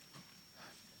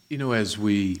As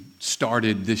we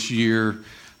started this year,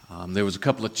 there was a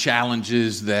couple of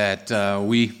challenges that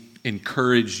we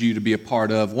encouraged you to be a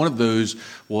part of. One of those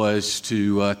was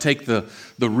to take the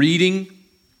reading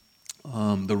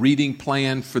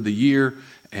plan for the year,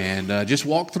 and just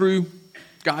walk through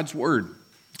God's Word.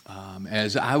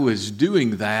 As I was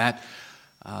doing that,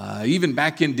 even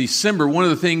back in December, one of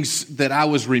the things that I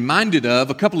was reminded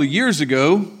of a couple of years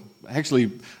ago, actually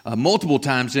multiple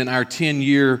times in our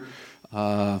 10-year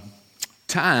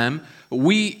time,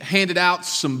 we handed out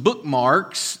some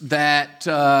bookmarks that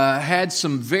had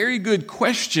some very good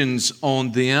questions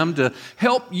on them to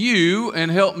help you and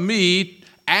help me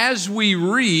as we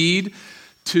read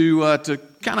to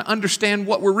kind of understand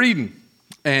what we're reading.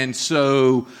 And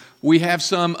so we have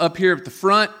some up here at the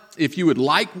front. If you would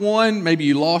like one, maybe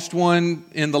you lost one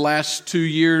in the last 2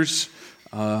 years.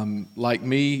 Like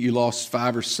me, you lost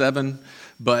 5 or 7.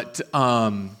 But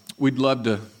we'd love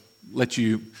to let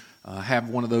you have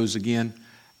one of those again.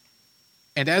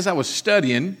 And as I was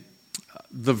studying,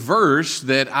 the verse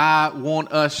that I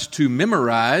want us to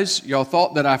memorize, y'all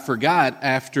thought that I forgot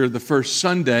after the first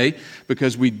Sunday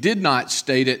because we did not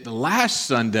state it the last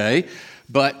Sunday,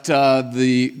 but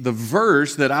the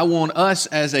verse that I want us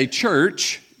as a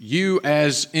church, you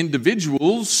as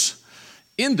individuals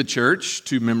in the church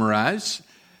to memorize,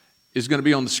 is going to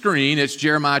be on the screen. It's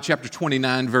Jeremiah chapter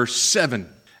 29, verse 7.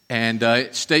 And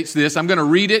it states this. I'm going to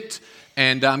read it,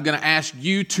 and I'm going to ask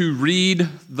you to read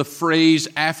the phrase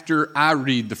after I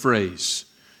read the phrase.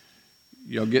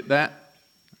 Y'all get that?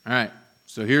 All right.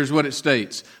 So here's what it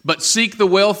states. But seek the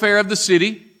welfare of the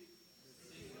city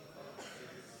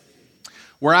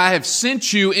where I have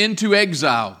sent you into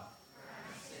exile,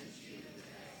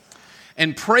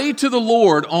 and pray to the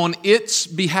Lord on its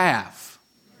behalf.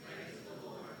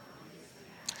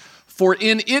 For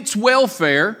in its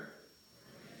welfare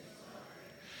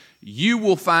you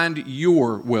will find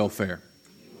your welfare.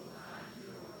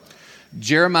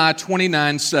 Jeremiah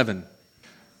 29, 7.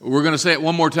 We're going to say it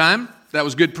one more time. That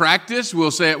was good practice.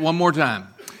 We'll say it one more time.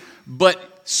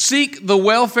 But seek the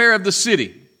welfare of the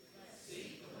city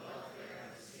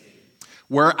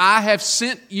where I have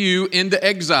sent you into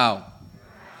exile,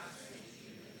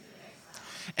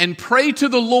 and pray to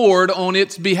the Lord on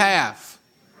its behalf.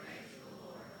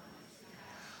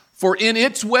 For in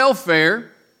its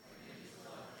welfare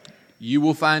you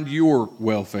will find your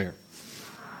welfare.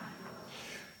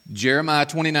 Jeremiah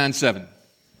 29, 7.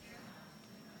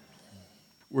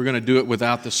 We're going to do it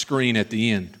without the screen at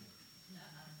the end.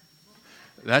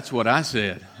 That's what I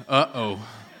said. Uh-oh.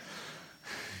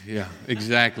 Yeah,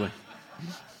 exactly.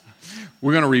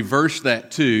 We're going to reverse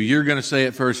that too. You're going to say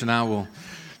it first and I will.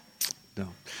 No.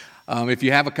 If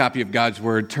you have a copy of God's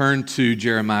Word, turn to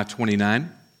Jeremiah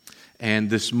 29.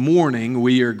 And this morning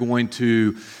we are going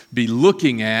to be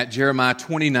looking at Jeremiah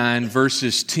 29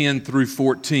 verses 10 through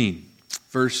 14.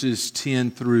 Verses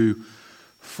 10 through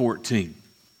 14.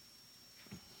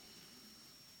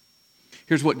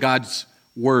 Here's what God's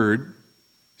Word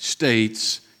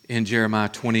states in Jeremiah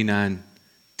 29,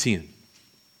 10.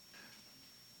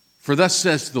 For thus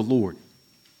says the Lord,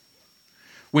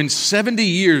 when 70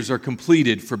 years are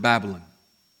completed for Babylon,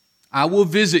 I will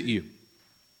visit you,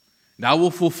 and I will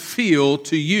fulfill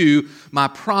to you my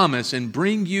promise and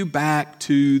bring you back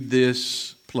to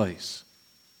this place.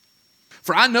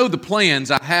 For I know the plans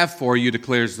I have for you,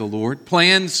 declares the Lord,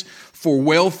 plans for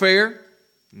welfare,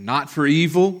 not for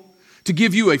evil, to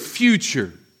give you a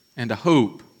future and a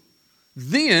hope.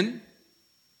 Then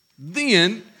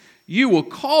you will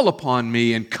call upon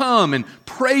me and come and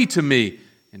pray to me,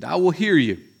 and I will hear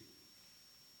you.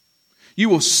 You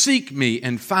will seek me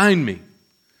and find me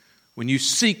when you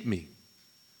seek me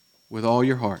with all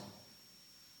your heart.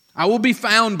 I will be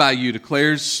found by you,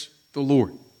 declares the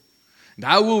Lord, and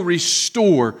I will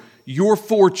restore your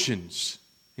fortunes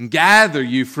and gather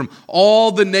you from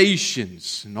all the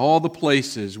nations and all the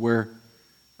places where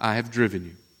I have driven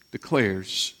you,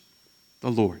 declares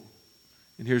the Lord.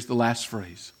 And here's the last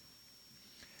phrase.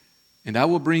 And I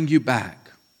will bring you back.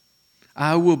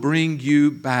 I will bring you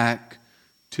back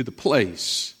to the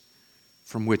place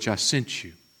from which I sent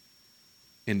you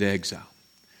into exile.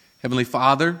 Heavenly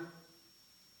Father,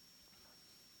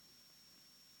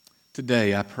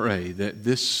 today I pray that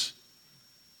this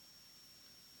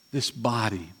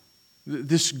body,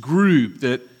 this group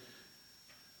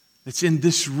that's in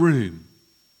this room,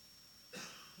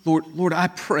 Lord, I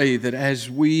pray that as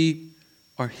we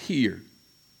are here,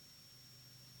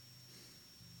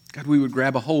 God, we would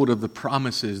grab a hold of the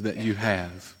promises that you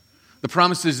have. The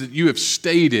promises that you have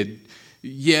stated,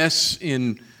 yes,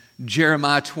 in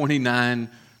Jeremiah 29,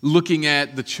 looking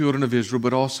at the children of Israel,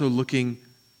 but also looking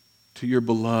to your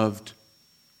beloved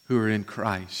who are in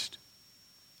Christ,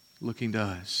 looking to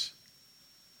us.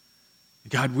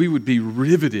 God, we would be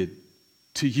riveted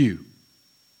to you.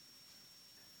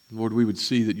 Lord, we would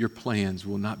see that your plans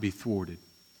will not be thwarted,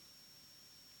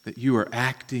 that you are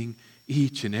acting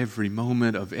each and every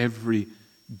moment of every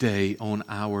day on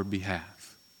our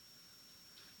behalf.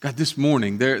 God, this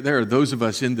morning, there are those of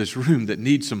us in this room that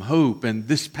need some hope, and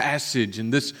this passage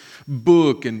and this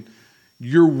book and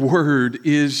your word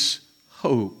is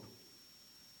hope.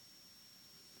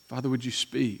 Father, would you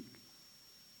speak?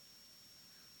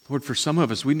 Lord, for some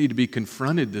of us, we need to be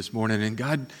confronted this morning, and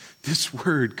God, this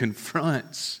word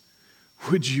confronts.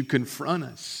 Would you confront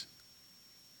us?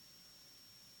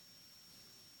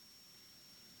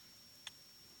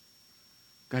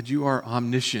 God, you are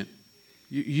omniscient.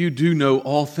 You do know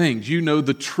all things. You know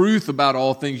the truth about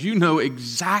all things. You know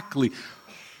exactly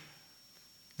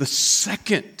the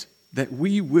second that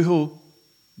we will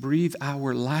breathe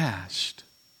our last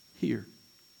here.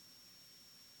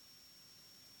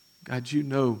 God, you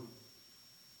know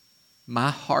my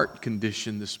heart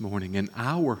condition this morning and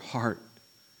our heart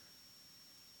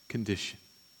condition.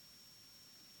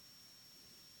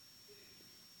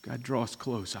 God, draw us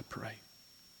close, I pray.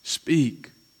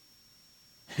 Speak.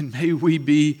 And may we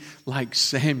be like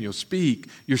Samuel. Speak.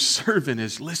 Your servant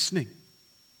is listening.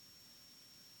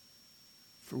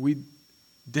 For we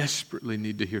desperately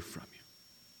need to hear from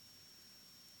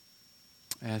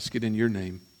you. I ask it in your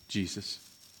name, Jesus.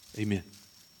 Amen.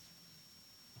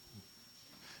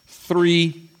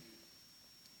 3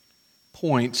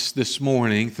 points this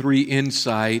morning, 3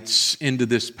 insights into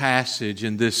this passage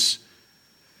and this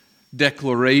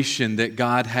declaration that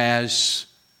God has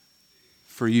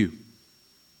for you.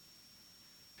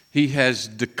 He has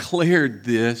declared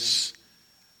this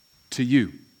to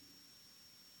you.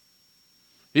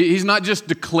 He's not just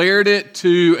declared it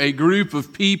to a group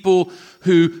of people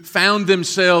who found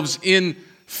themselves in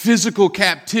physical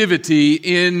captivity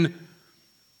in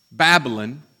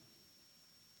Babylon,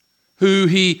 who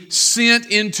he sent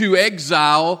into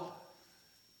exile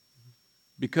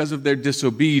because of their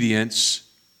disobedience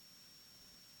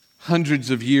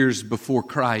hundreds of years before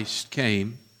Christ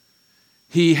came.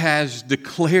 He has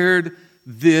declared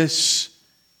this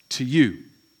to you.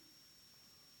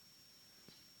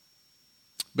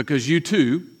 Because you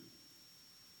too,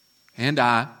 and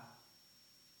I,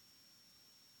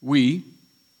 we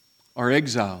are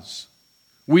exiles.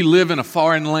 We live in a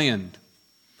foreign land.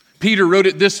 Peter wrote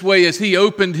it this way as he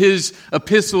opened his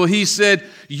epistle. He said,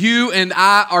 you and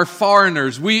I are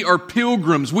foreigners. We are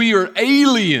pilgrims. We are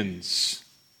aliens.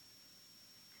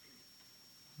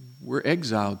 We're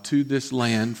exiled to this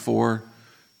land for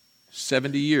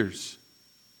 70 years.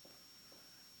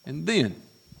 And then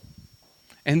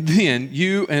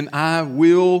you and I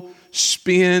will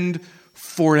spend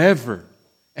forever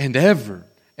and ever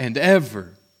and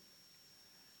ever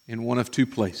in one of 2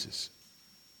 places.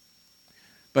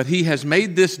 But he has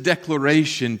made this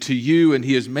declaration to you, and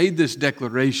he has made this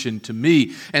declaration to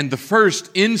me. And the first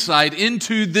insight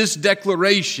into this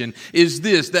declaration is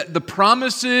this, that the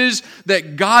promises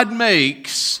that God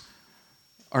makes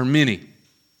are many.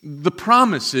 The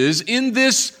promises in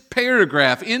this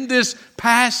paragraph, in this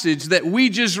passage that we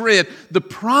just read, the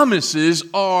promises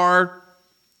are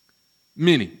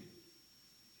many.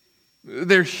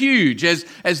 They're huge as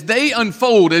they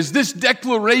unfold, as this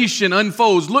declaration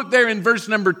unfolds. Look there in verse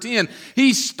number 10.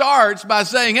 He starts by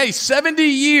saying, hey, 70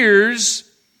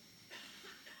 years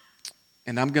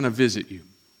and I'm going to visit you.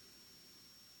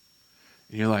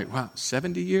 And you're like, wow,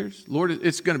 70 years? Lord,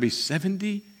 it's going to be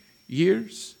 70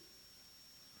 years?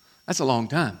 That's a long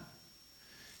time.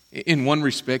 In one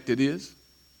respect, it is.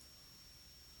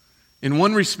 In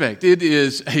one respect, it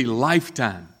is a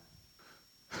lifetime.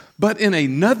 But in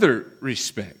another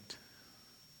respect,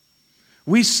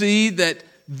 we see that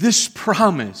this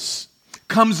promise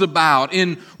comes about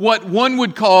in what one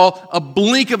would call a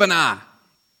blink of an eye.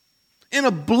 In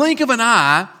a blink of an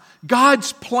eye,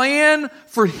 God's plan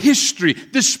for history,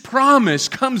 this promise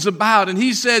comes about, and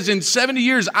he says, in 70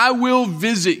 years, I will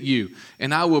visit you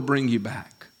and I will bring you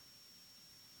back.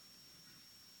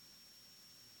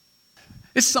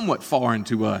 It's somewhat foreign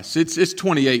to us. It's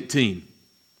 2018.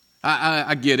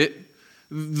 I get it.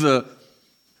 The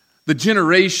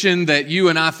generation that you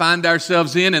and I find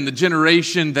ourselves in, and the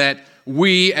generation that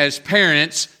we as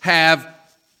parents have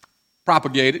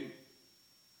propagated,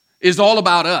 is all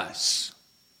about us.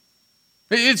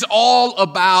 It's all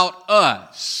about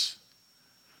us.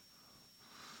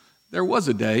 There was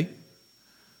a day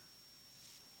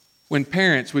when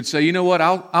parents would say, you know what,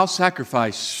 I'll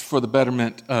sacrifice for the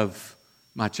betterment of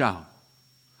my child.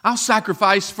 I'll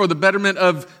sacrifice for the betterment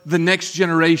of the next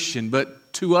generation, but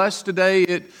but to us today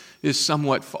it is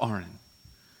somewhat foreign.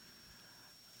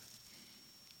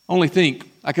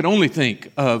 I could only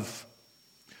think of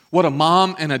what a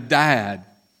mom and a dad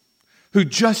who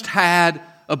just had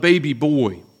a baby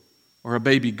boy or a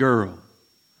baby girl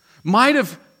might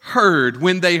have heard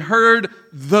when they heard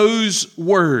those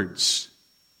words.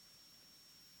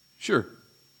 Sure,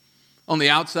 on the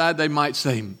outside they might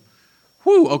say,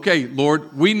 whew, okay,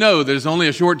 Lord, we know there's only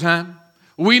a short time.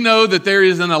 We know that there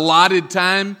is an allotted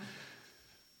time.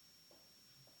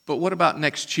 But what about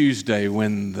next Tuesday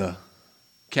when the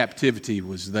captivity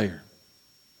was there?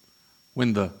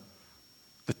 When the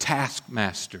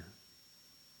taskmaster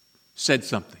said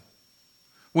something?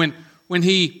 When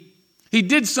he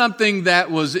did something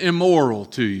that was immoral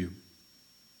to you?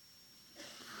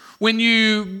 When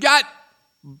you got,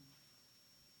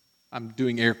 I'm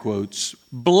doing air quotes,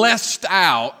 blessed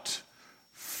out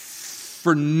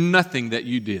for nothing that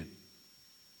you did?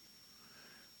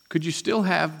 Could you still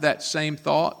have that same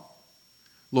thought?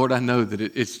 Lord, I know that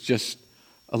it's just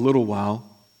a little while,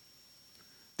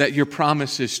 that your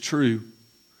promise is true,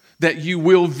 that you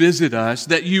will visit us,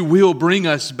 that you will bring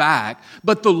us back.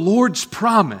 But the Lord's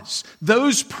promise,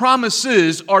 those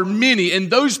promises are many, and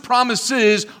those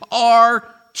promises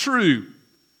are true.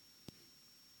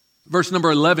 Verse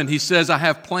number 11, he says, I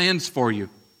have plans for you.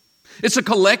 It's a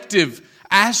collective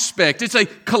aspect. It's a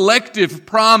collective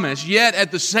promise, yet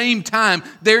at the same time,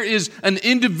 there is an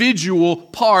individual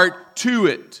part to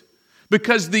it.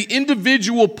 Because the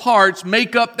individual parts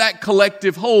make up that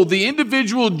collective whole. The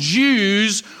individual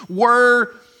Jews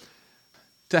were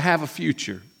to have a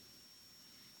future.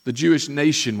 The Jewish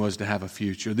nation was to have a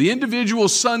future. The individual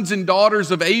sons and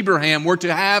daughters of Abraham were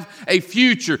to have a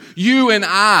future. You and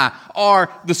I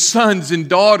are the sons and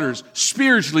daughters,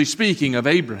 spiritually speaking, of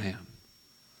Abraham.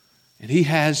 And he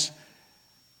has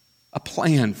a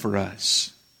plan for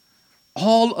us.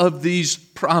 All of these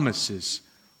promises,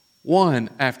 one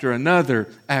after another,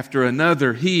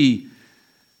 he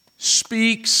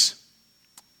speaks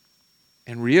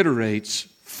and reiterates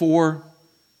for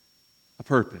a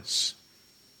purpose.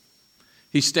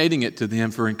 He's stating it to them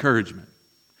for encouragement.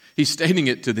 He's stating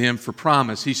it to them for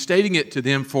promise. He's stating it to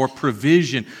them for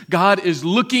provision. God is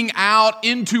looking out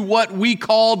into what we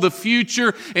call the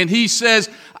future, and he says,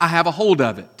 I have a hold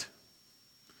of it.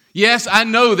 Yes, I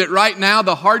know that right now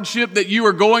the hardship that you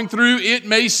are going through, it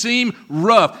may seem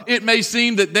rough. It may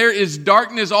seem that there is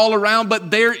darkness all around, but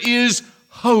there is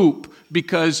hope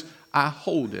because I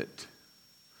hold it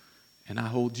and I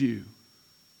hold you.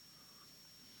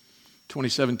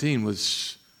 2017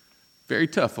 was very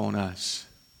tough on us,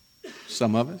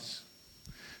 some of us.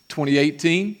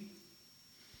 2018,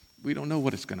 we don't know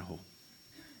what it's going to hold.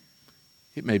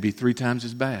 It may be 3 times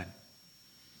as bad.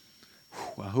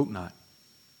 Whew, I hope not.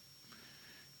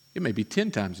 It may be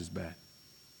 10 times as bad.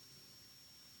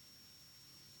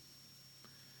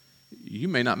 You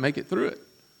may not make it through it.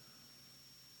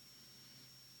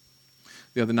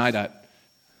 The other night I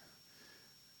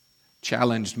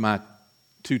challenged my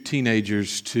 2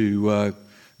 teenagers to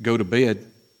go to bed.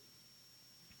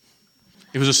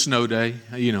 It was a snow day,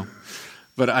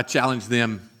 but I challenged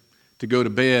them to go to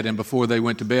bed, and before they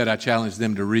went to bed, I challenged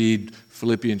them to read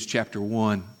Philippians chapter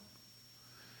 1.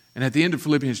 And at the end of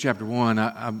Philippians chapter 1,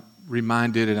 I'm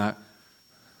reminded, and I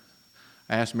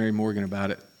asked Mary Morgan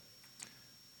about it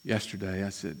yesterday. I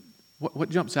said, what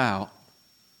jumps out?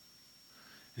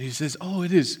 And he says,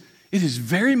 it is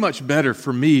very much better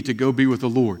for me to go be with the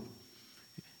Lord.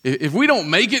 If we don't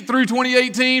make it through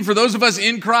 2018, for those of us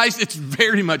in Christ, it's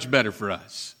very much better for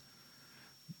us.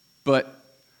 But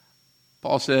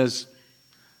Paul says,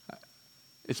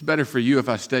 it's better for you if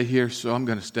I stay here, so I'm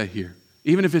going to stay here.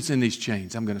 Even if it's in these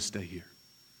chains, I'm going to stay here.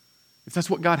 If that's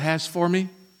what God has for me,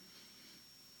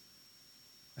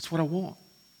 that's what I want.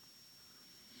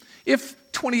 If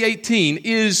 2018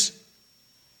 is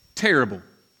terrible,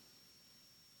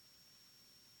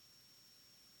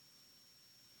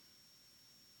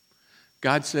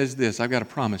 God says this, I've got a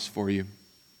promise for you.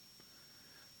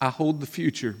 I hold the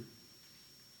future,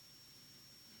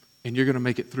 and you're going to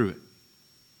make it through it.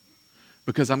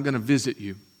 Because I'm going to visit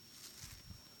you.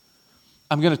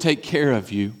 I'm going to take care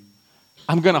of you.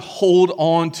 I'm going to hold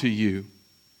on to you.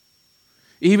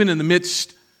 Even in the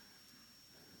midst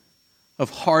of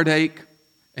heartache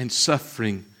and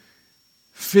suffering,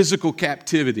 physical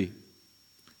captivity,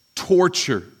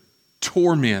 torture,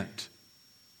 torment,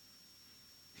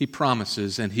 he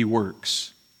promises and he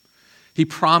works. He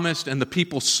promised and the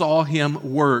people saw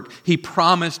him work. He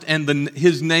promised and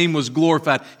his name was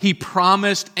glorified. He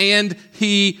promised and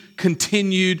he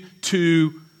continued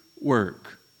to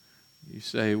work. You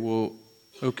say, well,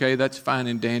 Okay, that's fine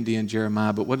and dandy in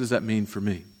Jeremiah, but what does that mean for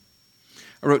me?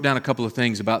 I wrote down a couple of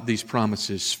things about these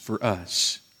promises for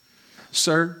us.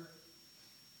 Sir,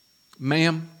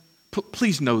 ma'am,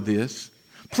 please know this.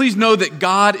 Please know that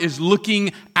God is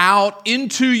looking out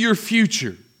into your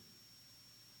future.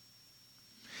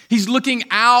 He's looking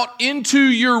out into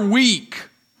your week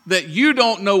that you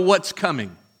don't know what's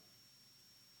coming.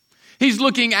 He's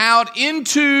looking out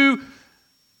into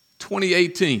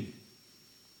 2018.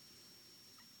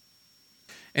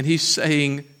 And He's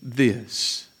saying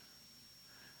this: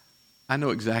 I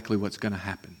know exactly what's going to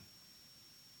happen.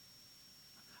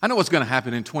 I know what's going to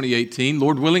happen in 2018.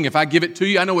 Lord willing, if I give it to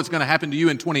you, I know what's going to happen to you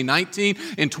in 2019,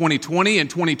 in 2020, in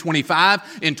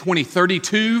 2025, in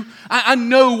 2032. I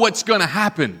know what's going to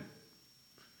happen.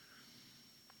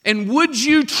 And would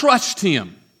you trust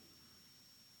Him?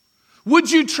 Would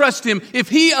you trust Him if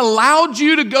He allowed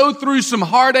you to go through some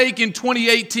heartache in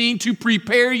 2018 to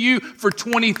prepare you for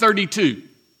 2032?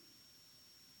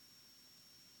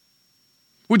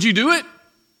 Would you do it?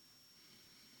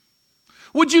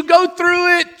 Would you go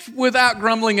through it without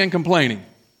grumbling and complaining?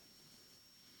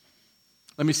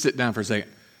 Let me sit down for a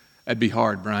second. That'd be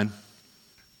hard, Brian.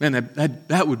 Man,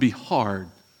 that would be hard.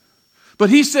 But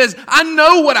He says, I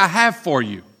know what I have for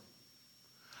you.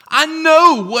 I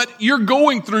know what you're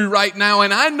going through right now,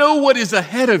 and I know what is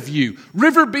ahead of you.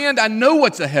 Riverbend, I know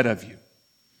what's ahead of you.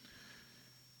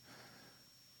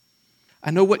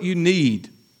 I know what you need.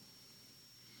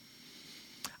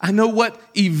 I know what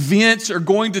events are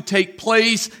going to take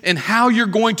place and how you're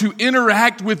going to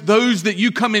interact with those that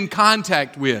you come in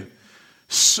contact with.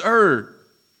 Sir,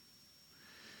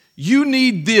 you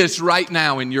need this right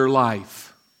now in your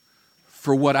life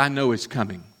for what I know is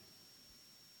coming.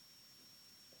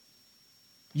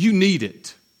 You need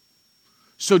it.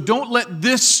 So don't let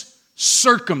this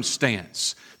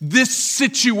circumstance, this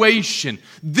situation,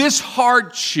 this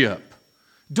hardship,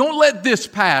 don't let this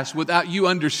pass without you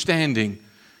understanding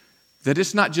that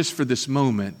it's not just for this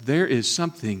moment. There is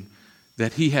something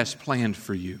that He has planned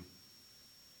for you.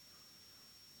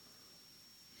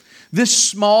 This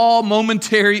small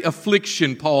momentary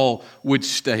affliction, Paul would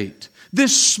state,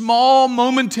 this small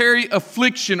momentary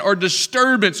affliction or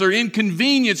disturbance or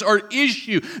inconvenience or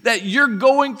issue that you're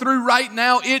going through right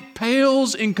now, it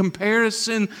pales in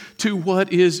comparison to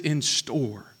what is in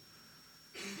store.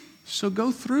 So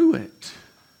go through it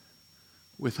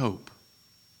with hope.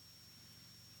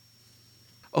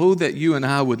 Oh, that you and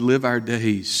I would live our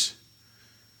days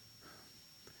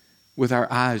with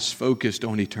our eyes focused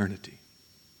on eternity.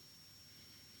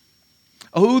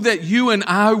 Oh, that you and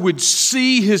I would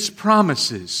see His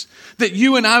promises, that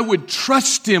you and I would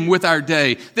trust Him with our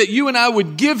day, that you and I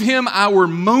would give Him our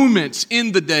moments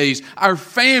in the days, our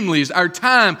families, our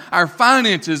time, our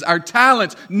finances, our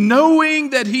talents, knowing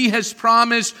that He has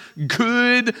promised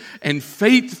good and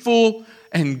faithful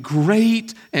and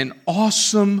great and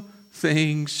awesome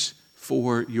things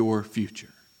for your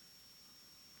future.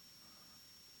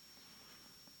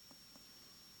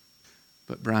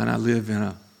 But Brian, I live in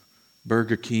a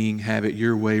Burger King, have it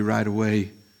your way, right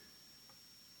away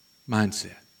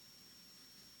mindset.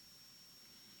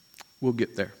 We'll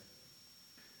get there.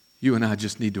 You and I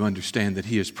just need to understand that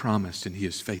He has promised and He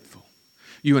is faithful.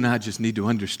 You and I just need to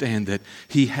understand that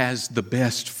He has the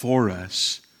best for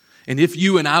us. And if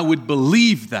you and I would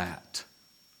believe that,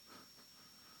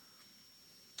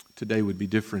 today would be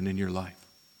different in your life.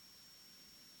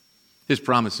 His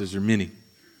promises are many.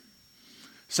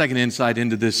 Second insight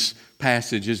into this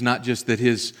passage is not just that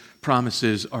His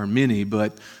promises are many,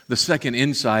 but the second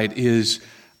insight is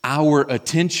our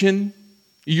attention,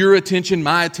 your attention,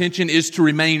 my attention, is to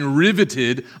remain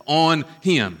riveted on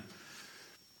Him.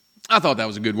 I thought that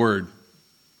was a good word.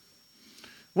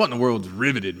 What in the world does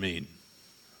riveted mean?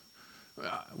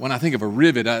 When I think of a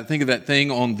rivet, I think of that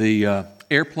thing on the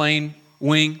airplane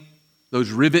wing, those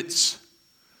rivets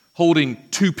holding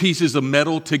two pieces of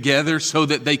metal together so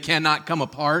that they cannot come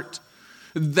apart.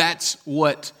 That's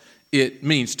what it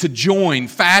means. To join,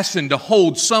 fasten, to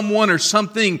hold someone or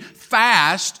something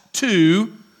fast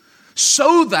to,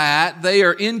 so that they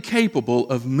are incapable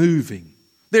of moving.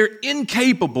 They're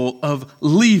incapable of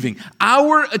leaving.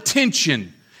 Our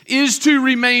attention is to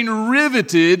remain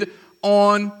riveted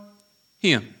on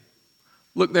Him.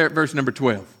 Look there at verse number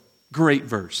 12. Great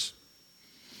verse.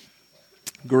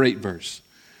 Great verse.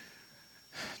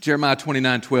 Jeremiah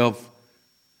 29:12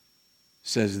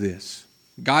 says this.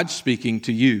 God speaking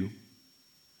to you,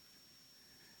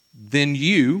 then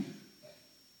you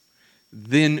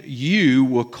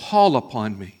will call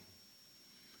upon me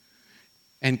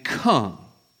and come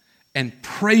and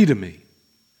pray to me,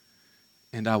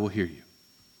 and I will hear you.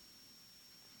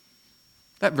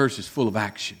 That verse is full of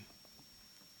action.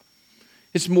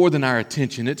 It's more than our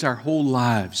attention. It's our whole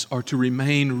lives are to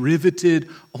remain riveted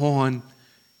on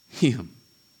Him.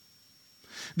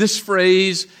 This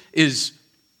phrase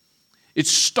it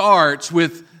starts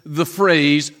with the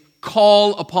phrase,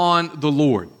 call upon the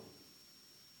Lord.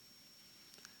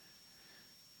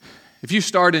 If you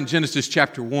start in Genesis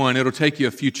chapter 1, it'll take you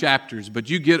a few chapters, but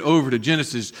you get over to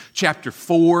Genesis chapter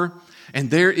 4,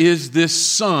 and there is this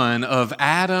son of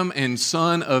Adam and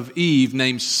son of Eve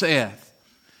named Seth.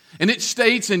 And it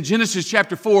states in Genesis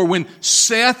chapter 4, when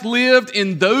Seth lived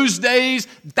in those days,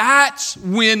 that's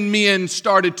when men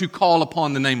started to call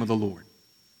upon the name of the Lord.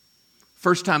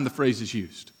 First time the phrase is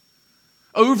used.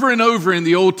 Over and over in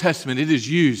the Old Testament, it is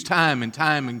used time and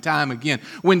time and time again.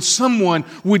 When someone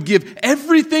would give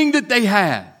everything that they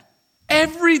had.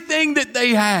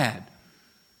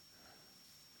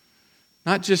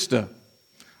 Not just a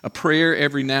prayer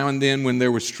every now and then when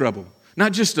there was trouble.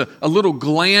 Not just a little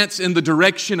glance in the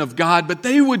direction of God, but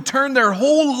they would turn their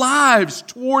whole lives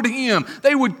toward Him.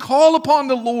 They would call upon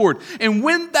the Lord. And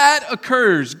when that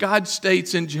occurs, God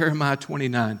states in Jeremiah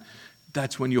 29,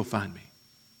 that's when you'll find me.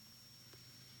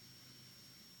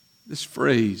 This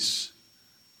phrase,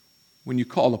 when you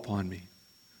call upon me,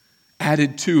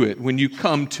 added to it, when you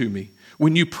come to me,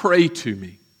 when you pray to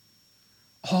me,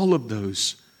 all of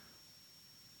those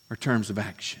are terms of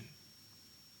action.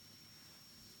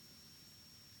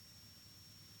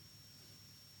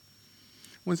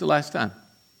 When's the last time?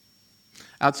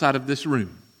 Outside of this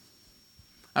room,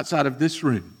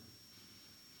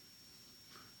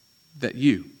 that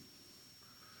you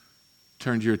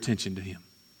turned your attention to Him?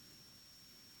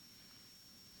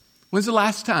 When's the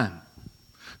last time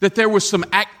that there was some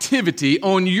activity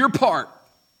on your part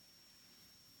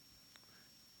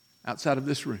outside of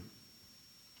this room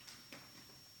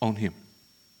on Him?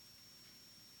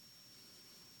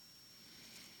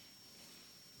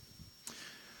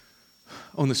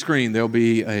 On the screen, there'll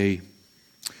be a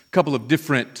couple of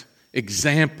different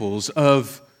examples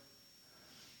of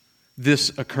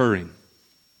this occurring.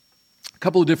 A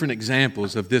couple of different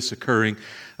examples of this occurring.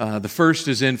 The first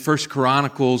is in 1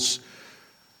 Chronicles,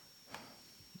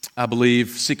 I believe,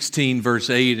 16, verse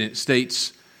 8, and it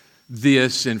states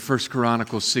this in 1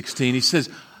 Chronicles 16. He says,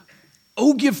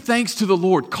 "Oh, give thanks to the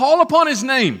Lord. Call upon His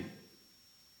name.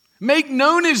 Make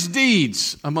known His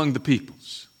deeds among the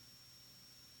peoples."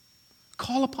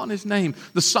 Call upon His name.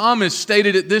 The psalmist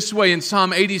stated it this way in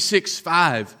Psalm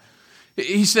 86:5.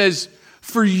 He says,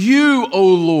 "For you, O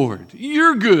Lord,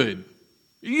 you're good.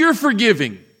 You're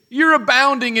forgiving. You're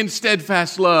abounding in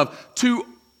steadfast love to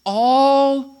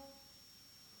all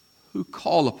who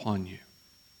call upon you."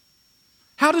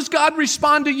 How does God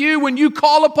respond to you when you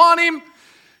call upon Him?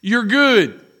 You're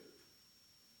good.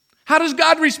 How does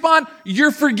God respond?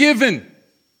 You're forgiven.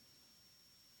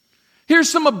 Here's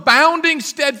some abounding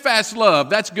steadfast love.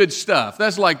 That's good stuff.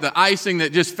 That's like the icing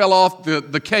that just fell off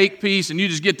the cake piece and you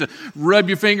just get to rub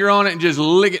your finger on it and just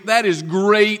lick it. That is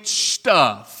great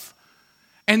stuff.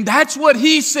 And that's what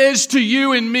He says to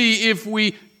you and me if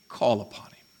we call upon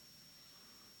Him.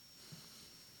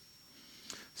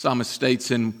 Psalmist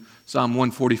states in Psalm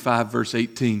 145, verse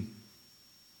 18.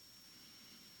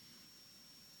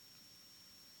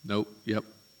 Nope, yep.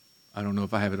 I don't know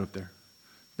if I have it up there.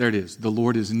 There it is. The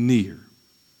Lord is near.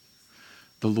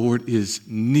 The Lord is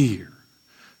near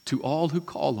to all who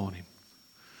call on Him.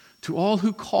 To all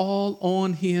who call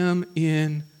on Him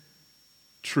in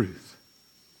truth.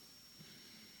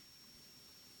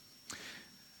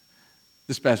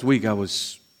 This past week I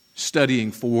was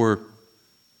studying for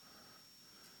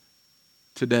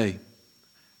today.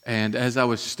 And as I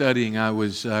was studying, I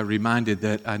was reminded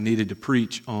that I needed to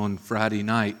preach on Friday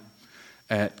night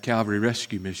at Calvary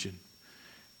Rescue Mission.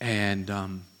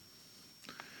 And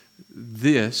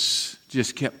this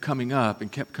just kept coming up.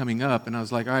 And I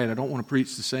was like, all right, I don't want to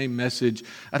preach the same message.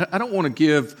 I don't want to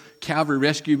give Calvary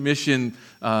Rescue Mission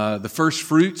the first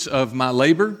fruits of my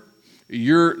labor.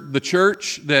 You're the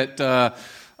church that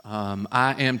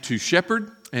I am to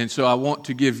shepherd. And so I want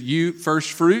to give you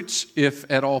first fruits, if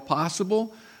at all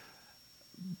possible.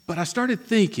 But I started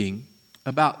thinking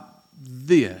about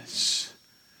this.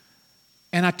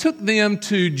 And I took them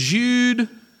to Jude.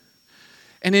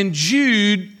 And in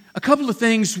Jude, a couple of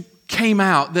things came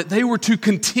out that they were to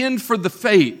contend for the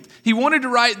faith. He wanted to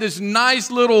write this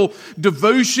nice little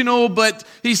devotional, but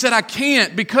he said, I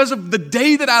can't because of the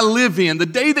day that I live in, the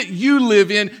day that you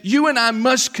live in, you and I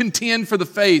must contend for the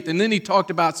faith. And then he talked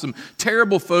about some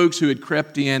terrible folks who had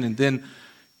crept in, and then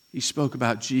he spoke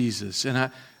about Jesus. And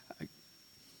I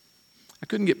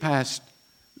couldn't get past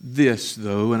this,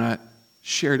 though, and I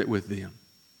shared it with them.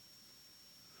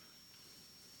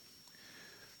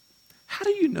 How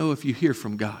do you know if you hear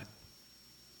from God?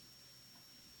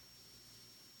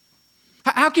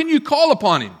 How can you call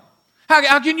upon Him?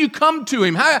 How can you come to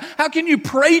Him? How can you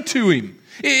pray to Him?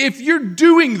 If you're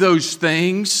doing those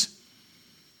things,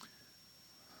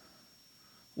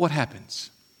 what happens?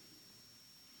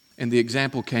 And the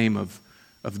example came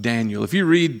of Daniel. If you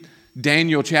read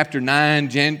Daniel chapter 9,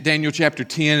 Daniel chapter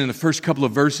 10, and the first couple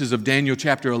of verses of Daniel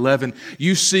chapter 11,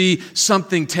 you see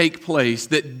something take place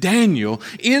that Daniel,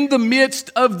 in the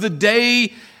midst of the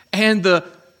day and the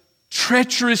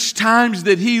treacherous times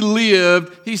that he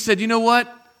lived, he said, you know what?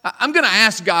 I'm going to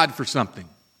ask God for something.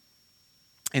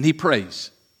 And he prays.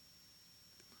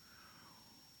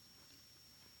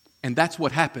 And that's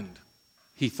what happened,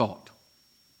 he thought.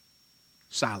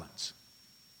 Silence.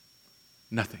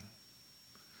 Nothing.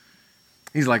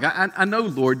 He's like, I know,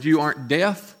 Lord, you aren't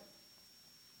deaf.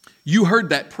 You heard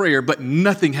that prayer, but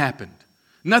nothing happened.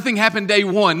 Nothing happened day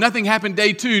 1. Nothing happened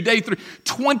day 2, day 3.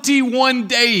 21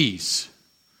 days.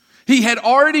 He had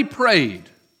already prayed.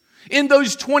 In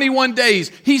those 21 days,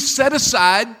 he set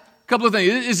aside a couple of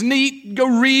things. It's neat.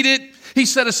 Go read it. He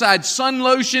set aside sun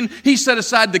lotion. He set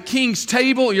aside the king's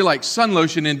table. You're like, sun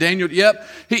lotion in Daniel? Yep.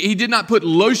 He did not put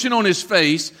lotion on his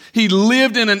face. He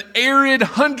lived in an arid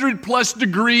 100+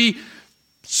 degree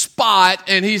spot,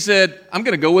 and he said, I'm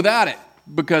going to go without it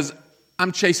because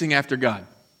I'm chasing after God.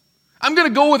 I'm going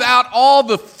to go without all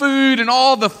the food and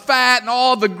all the fat and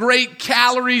all the great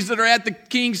calories that are at the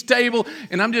king's table,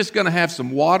 and I'm just going to have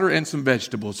some water and some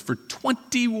vegetables for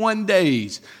 21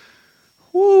 days.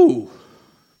 Whoo!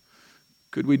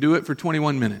 Could we do it for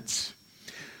 21 minutes?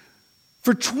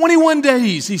 For 21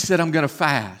 days, he said, I'm going to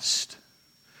fast.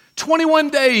 21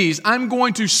 days, I'm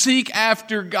going to seek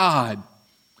after God.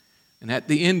 And at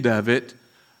the end of it,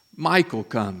 Michael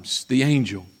comes, the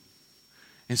angel,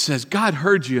 and says, God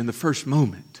heard you in the first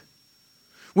moment.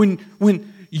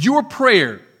 When your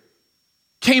prayer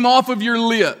came off of your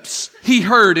lips, He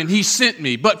heard and He sent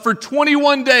me. But for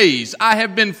 21 days, I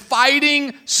have been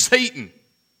fighting Satan.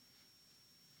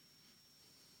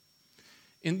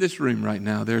 In this room right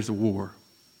now, there's a war.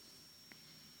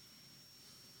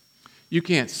 You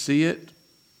can't see it,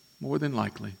 more than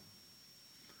likely.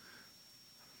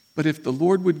 But if the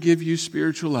Lord would give you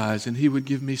spiritual eyes and He would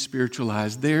give me spiritual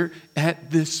eyes, there at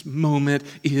this moment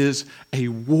is a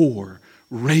war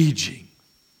raging.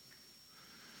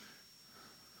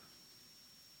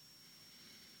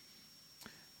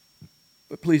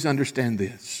 But please understand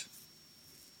this.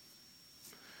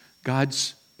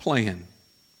 God's plan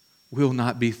will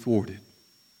not be thwarted.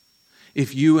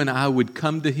 If you and I would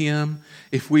come to Him,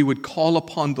 if we would call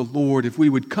upon the Lord, if we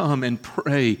would come and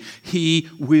pray, He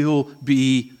will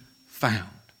be found.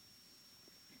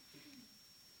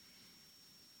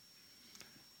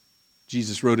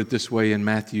 Jesus wrote it this way in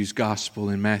Matthew's Gospel,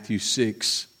 in Matthew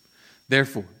 6.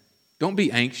 Therefore, don't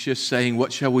be anxious, saying,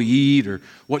 what shall we eat, or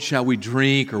what shall we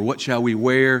drink, or what shall we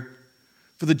wear?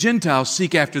 For the Gentiles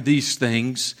seek after these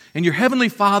things, and your heavenly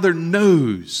Father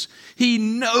knows. He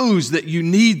knows that you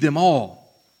need them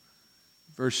all.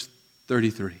 Verse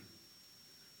 33.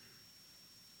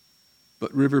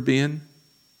 But Riverbend,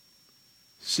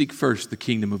 seek first the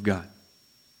kingdom of God.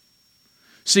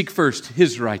 Seek first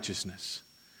His righteousness.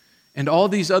 And all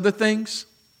these other things,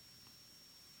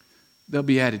 they'll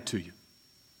be added to you.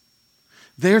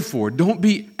 Therefore, don't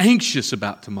be anxious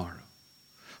about tomorrow.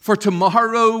 For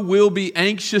tomorrow will be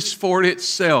anxious for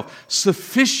itself.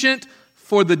 Sufficient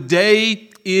for the day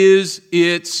is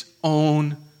its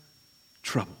own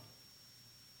trouble.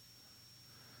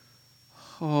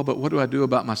 Oh, but what do I do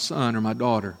about my son or my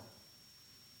daughter?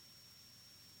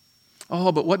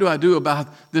 Oh, but what do I do about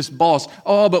this boss?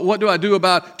 Oh, but what do I do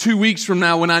about 2 weeks from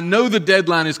now when I know the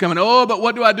deadline is coming? Oh, but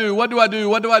what do I do? What do I do?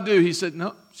 What do I do? He said,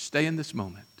 no, stay in this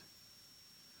moment.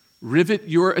 Rivet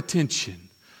your attention.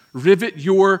 Rivet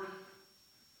your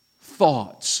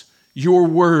thoughts, your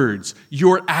words,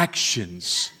 your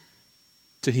actions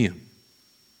to Him.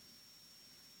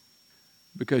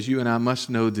 Because you and I must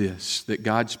know this, that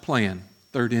God's plan,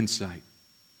 third insight,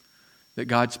 that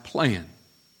God's plan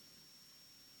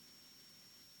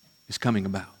is coming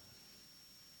about.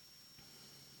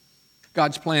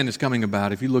 God's plan is coming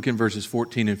about. If you look in verses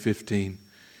 14 and 15,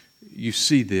 you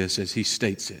see this as He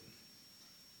states it.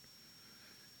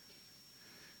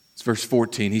 It's verse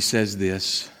 14. He says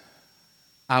this,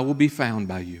 I will be found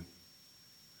by you,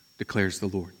 declares the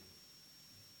Lord.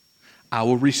 I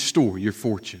will restore your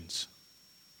fortunes.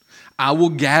 I will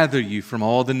gather you from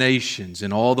all the nations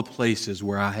and all the places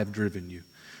where I have driven you,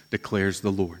 declares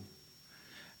the Lord.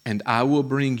 And I will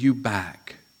bring you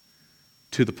back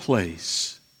to the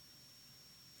place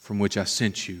from which I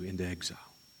sent you into exile.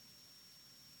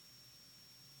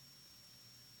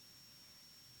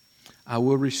 I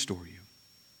will restore you.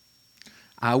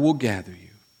 I will gather you.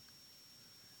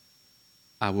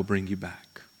 I will bring you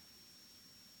back.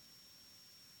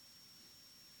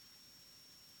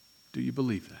 Do you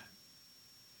believe that?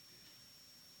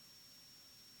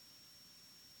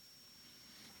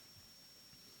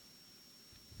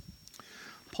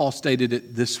 Paul stated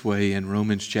it this way in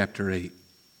Romans chapter 8.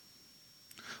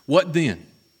 What then?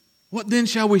 What then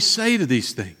shall we say to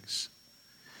these things?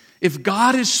 If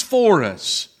God is for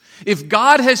us, if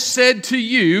God has said to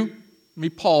you, let me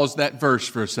pause that verse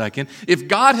for a second. If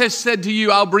God has said to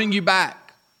you, I'll bring you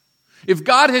back. If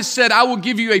God has said, I will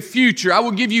give you a future, I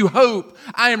will give you hope,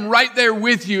 I am right there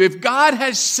with you. If God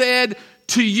has said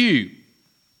to you,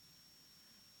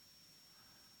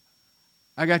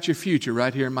 I got your future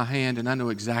right here in my hand, and I know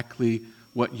exactly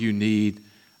what you need.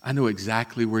 I know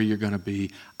exactly where you're going to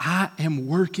be. I am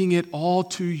working it all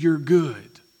to your good.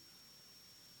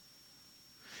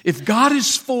 If God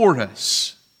is for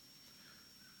us,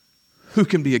 who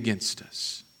can be against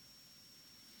us?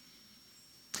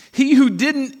 He who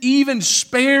didn't even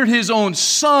spare his own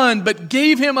son, but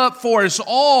gave him up for us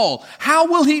all, how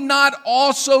will he not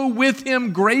also with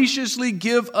him graciously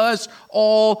give us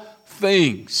all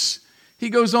things?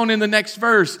 He goes on in the next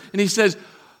verse and he says,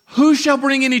 who shall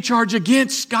bring any charge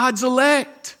against God's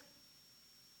elect?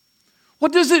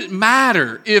 What does it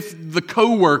matter if the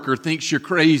coworker thinks you're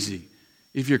crazy,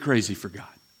 if you're crazy for God?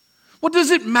 What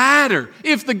does it matter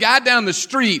if the guy down the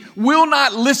street will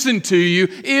not listen to you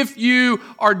if you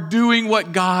are doing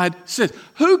what God says?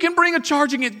 Who can bring a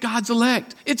charge against God's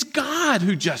elect? It's God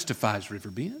who justifies,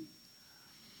 Riverbend.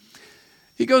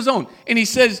 He goes on and he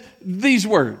says these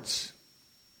words.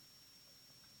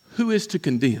 Who is to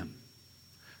condemn?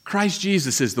 Christ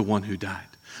Jesus is the one who died.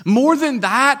 More than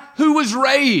that, who was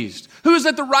raised? Who is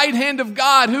at the right hand of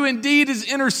God? Who indeed is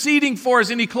interceding for us?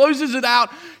 And he closes it out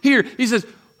here. He says,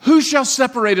 who shall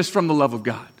separate us from the love of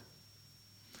God?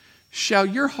 Shall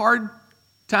your hard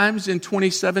times in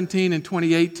 2017 and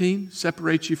 2018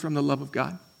 separate you from the love of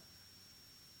God?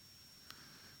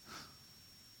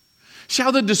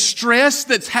 Shall the distress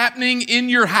that's happening in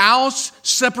your house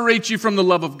separate you from the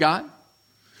love of God?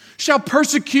 Shall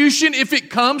persecution, if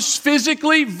it comes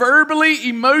physically, verbally,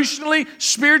 emotionally,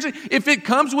 spiritually, if it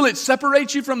comes, will it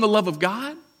separate you from the love of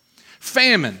God?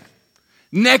 Famine,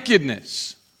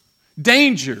 nakedness,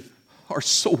 danger, or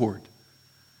sword?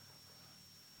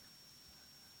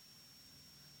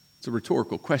 It's a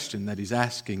rhetorical question that he's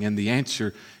asking, and the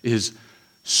answer is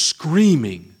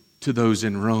screaming to those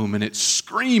in Rome, and it's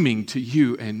screaming to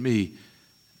you and me.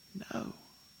 No,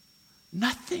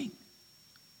 nothing.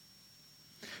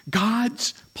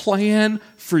 God's plan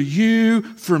for you,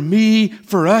 for me,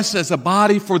 for us as a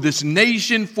body, for this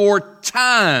nation, for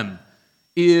time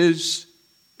is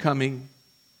coming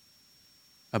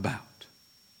about.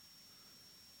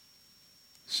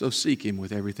 So seek Him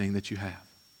with everything that you have.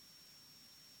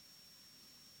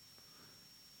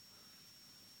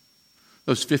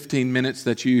 Those 15 minutes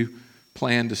that you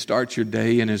plan to start your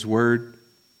day in His Word,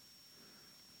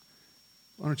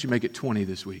 why don't you make it 20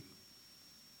 this week?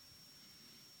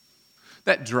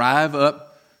 That drive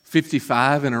up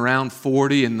 55 and around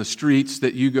 40 in the streets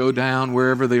that you go down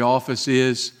wherever the office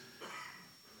is,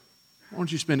 why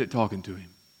don't you spend it talking to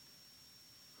Him?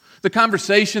 The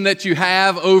conversation that you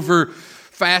have over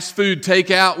fast food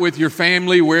takeout with your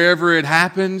family wherever it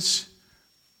happens,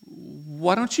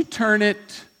 why don't you turn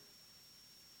it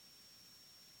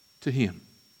to Him?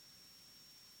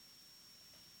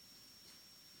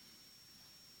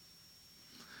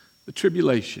 The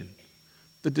tribulation,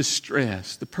 the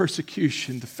distress, the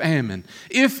persecution, the famine,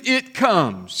 if it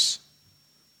comes,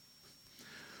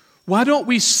 why don't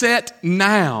we set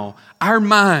now our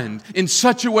mind in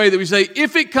such a way that we say,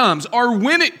 if it comes or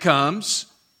when it comes,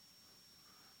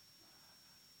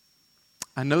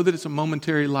 I know that it's a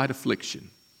momentary light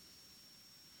affliction.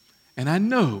 And I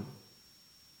know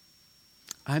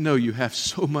you have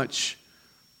so much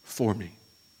for me.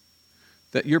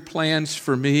 That your plans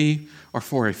for me are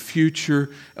for a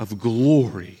future of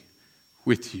glory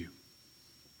with you.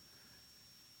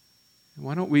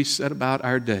 Why don't we set about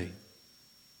our day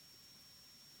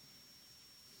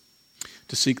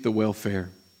to seek the welfare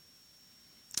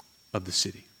of the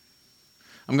city?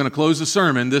 I'm going to close the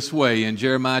sermon this way in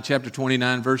Jeremiah chapter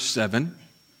 29, verse 7.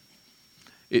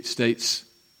 It states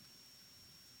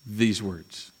these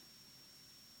words.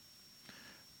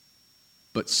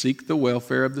 But seek the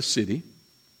welfare of the city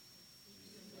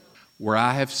where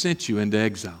I have sent you into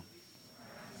exile.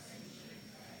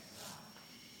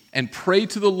 And pray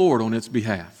to the Lord on its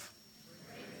behalf.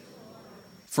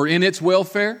 For in its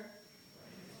welfare,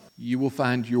 you will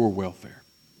find your welfare.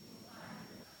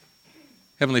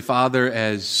 Heavenly Father,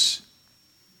 as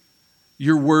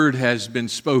your word has been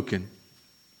spoken,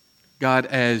 God,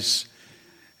 as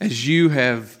you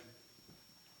have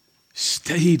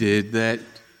stated that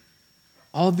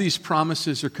all these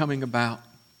promises are coming about,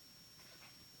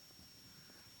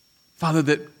 Father,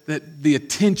 that the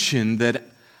attention that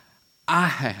I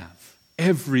have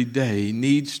every day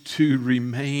needs to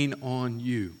remain on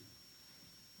you.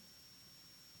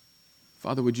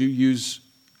 Father, would you use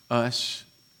us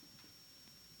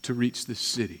to reach this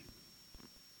city?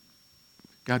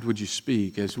 God, would you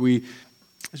speak as we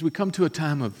come to a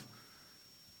time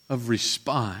of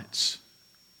response?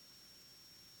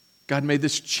 God, may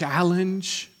this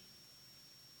challenge,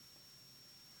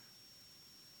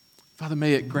 Father,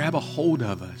 may it grab a hold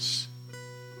of us.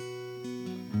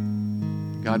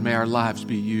 God, may our lives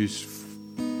be used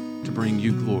to bring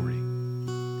you glory.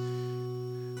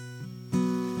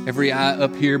 Every eye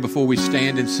up here before we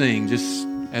stand and sing, just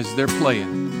as they're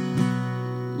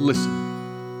playing, listen.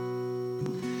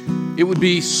 It would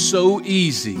be so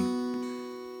easy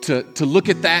to look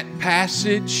at that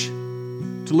passage,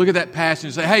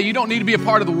 and say, hey, you don't need to be a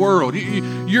part of the world.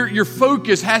 Your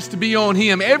focus has to be on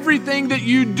Him. Everything that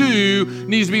you do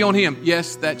needs to be on Him.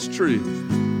 Yes, that's true.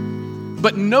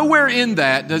 But nowhere in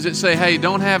that does it say, hey,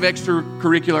 don't have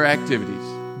extracurricular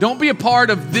activities. Don't be a part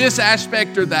of this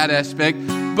aspect or that aspect.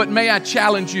 But may I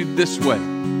challenge you this way.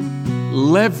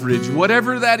 Leverage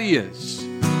whatever that is.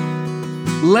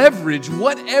 Leverage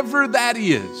whatever that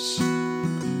is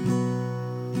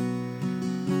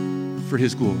for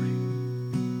His glory.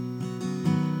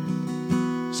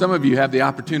 Some of you have the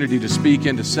opportunity to speak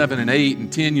into 7 and 8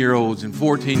 and 10-year-olds and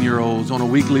 14-year-olds on a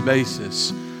weekly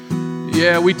basis.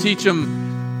 Yeah, we teach them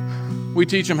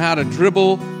how to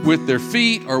dribble with their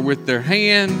feet or with their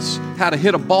hands, how to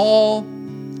hit a ball.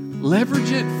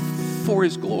 Leverage it for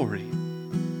His glory.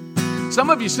 Some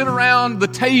of you sit around the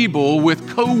table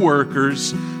with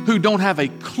coworkers who don't have a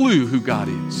clue who God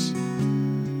is.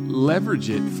 Leverage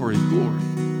it for His glory.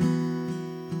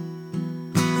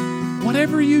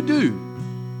 Whatever you do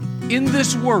in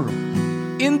this world,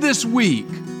 in this week,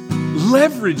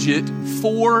 leverage it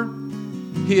for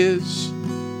His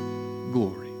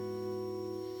glory.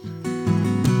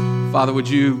 Father, would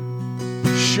you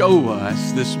show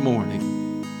us this morning?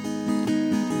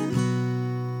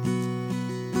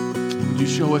 Would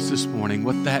you show us this morning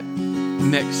what that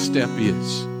next step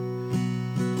is?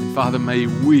 And Father, may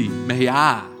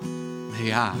I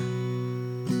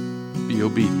be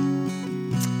obedient.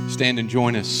 Stand and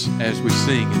join us as we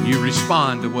sing, and you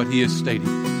respond to what He has stated.